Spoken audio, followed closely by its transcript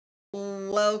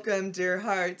Welcome, dear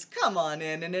hearts. Come on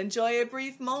in and enjoy a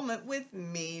brief moment with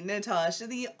me, Natasha,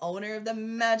 the owner of the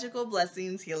Magical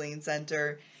Blessings Healing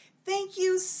Center. Thank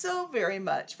you so very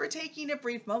much for taking a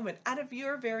brief moment out of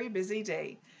your very busy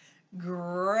day.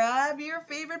 Grab your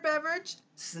favorite beverage,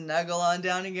 snuggle on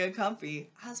down and get comfy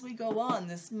as we go on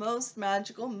this most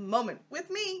magical moment with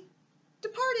me,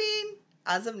 departing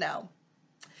as of now.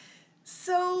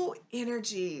 So,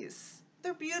 energies,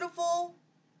 they're beautiful,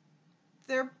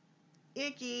 they're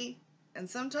icky, and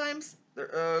sometimes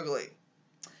they're ugly.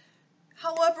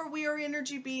 However, we are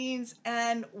energy beings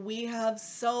and we have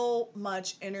so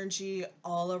much energy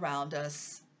all around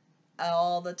us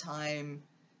all the time.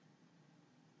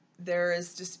 There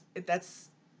is just, that's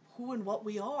who and what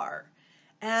we are.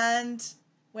 And,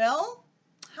 well,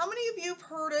 how many of you have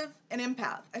heard of an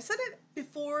empath? I said it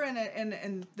before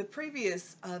in the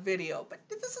previous video, but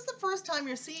if this is the first time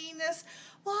you're seeing this,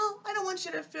 well, I don't want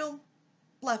you to feel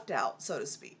left out, so to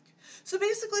speak. So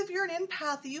basically, if you're an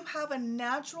empath, you have a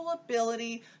natural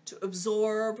ability to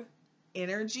absorb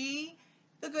energy,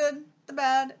 the good, the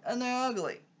bad, and the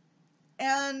ugly.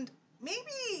 And maybe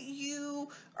you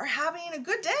are having a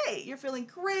good day. You're feeling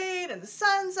great and the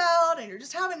sun's out and you're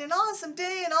just having an awesome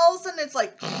day, and all of a sudden it's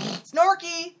like,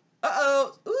 snarky,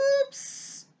 uh-oh,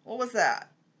 oops, what was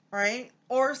that, right?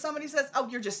 Or somebody says, oh,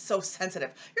 you're just so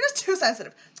sensitive. You're just too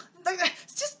sensitive.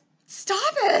 Just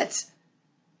stop it.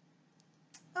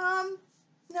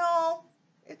 No,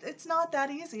 it's not that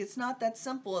easy. It's not that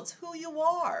simple. It's who you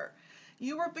are.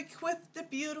 You were bequeathed a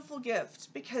beautiful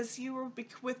gift because you were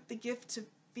bequeathed the gift to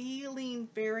feeling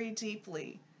very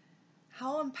deeply.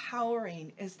 How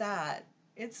empowering is that?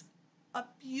 It's a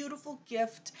beautiful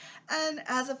gift. And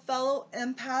as a fellow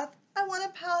empath, I want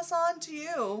to pass on to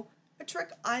you a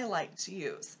trick I like to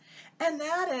use. And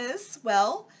that is,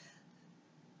 well,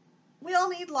 we all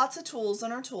need lots of tools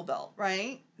in our tool belt,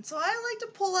 right? And so I like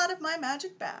to pull out of my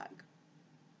magic bag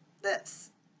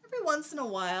this. Every once in a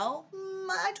while,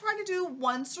 I try to do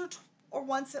once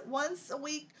a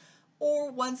week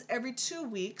or once every 2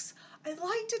 weeks. I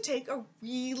like to take a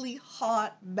really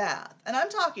hot bath. And I'm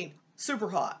talking super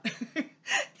hot.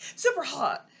 Super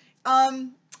hot.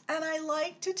 And I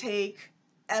like to take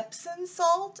Epsom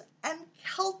salt and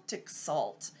Celtic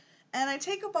salt. And I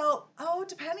take about,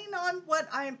 depending on what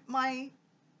my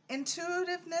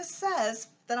intuitiveness says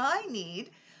that I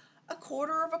need, a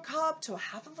 1/4 cup to a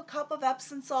 1/2 cup of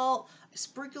Epsom salt. I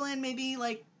sprinkle in maybe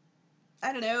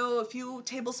a few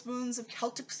tablespoons of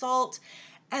Celtic salt.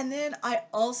 And then I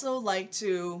also like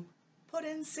to put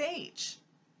in sage.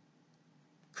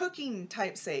 Cooking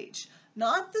type sage.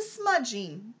 Not the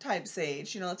smudging type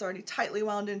sage. It's already tightly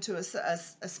wound into a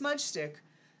smudge stick.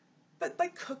 But by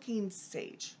cooking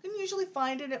sage. You can usually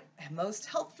find it at most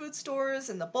health food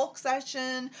stores in the bulk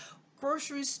section,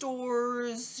 grocery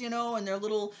stores, in their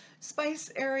little spice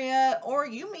area, or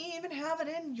you may even have it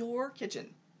in your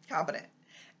kitchen cabinet.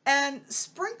 And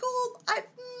sprinkle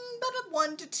about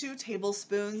 1 to 2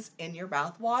 tablespoons in your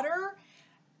bath water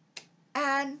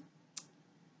and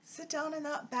sit down in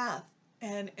that bath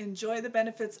and enjoy the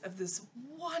benefits of this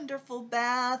wonderful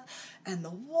bath and the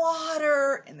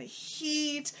water and the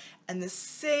heat and the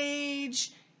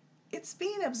sage. It's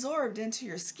being absorbed into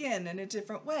your skin in a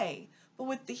different way. But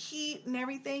with the heat and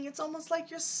everything, it's almost like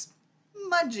you're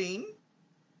smudging,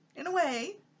 in a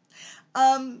way,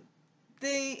 and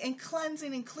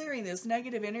cleansing and clearing those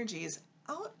negative energies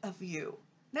out of you.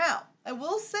 Now, I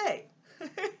will say,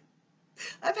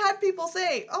 I've had people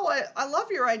say, oh, I love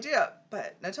your idea,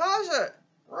 but Natasha,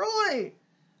 really?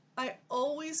 I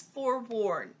always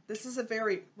forewarn, this is a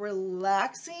very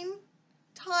relaxing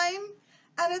time,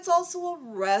 and it's also a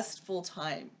restful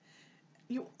time.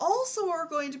 You also are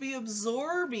going to be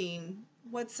absorbing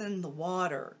what's in the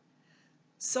water.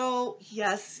 So,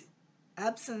 yes,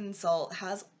 Epsom salt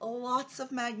has lots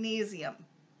of magnesium,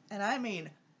 and I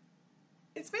mean,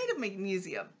 it's made of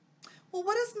magnesium. Well,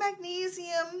 what does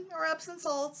magnesium or Epsom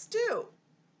salts do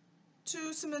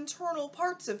to some internal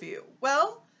parts of you?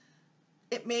 Well,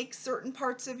 it makes certain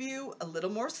parts of you a little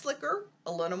more slicker,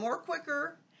 a little more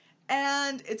quicker,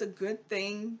 and it's a good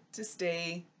thing to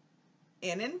stay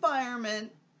in an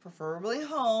environment, preferably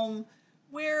home,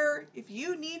 where if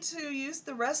you need to use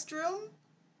the restroom,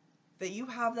 that you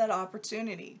have that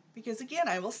opportunity. Because again,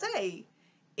 I will say,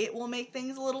 it will make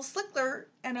things a little slicker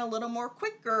and a little more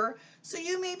quicker, so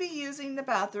you may be using the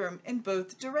bathroom in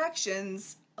both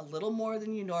directions a little more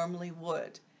than you normally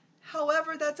would.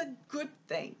 However, that's a good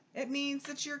thing. It means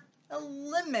that you're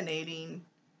eliminating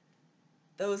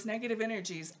those negative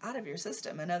energies out of your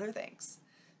system and other things.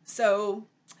 So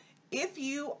if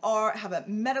you have a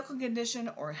medical condition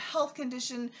or a health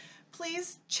condition,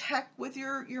 please check with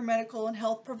your medical and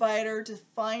health provider to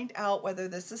find out whether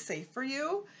this is safe for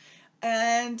you.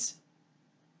 And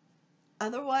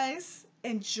otherwise,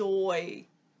 enjoy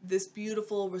this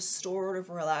beautiful, restorative,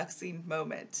 relaxing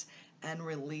moment and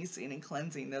releasing and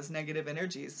cleansing those negative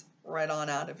energies right on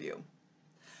out of you.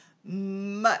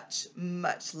 Much,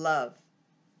 much love,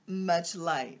 much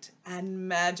light, and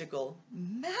magical,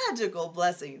 magical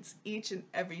blessings each and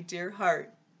every dear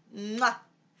heart. Mwah!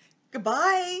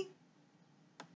 Goodbye.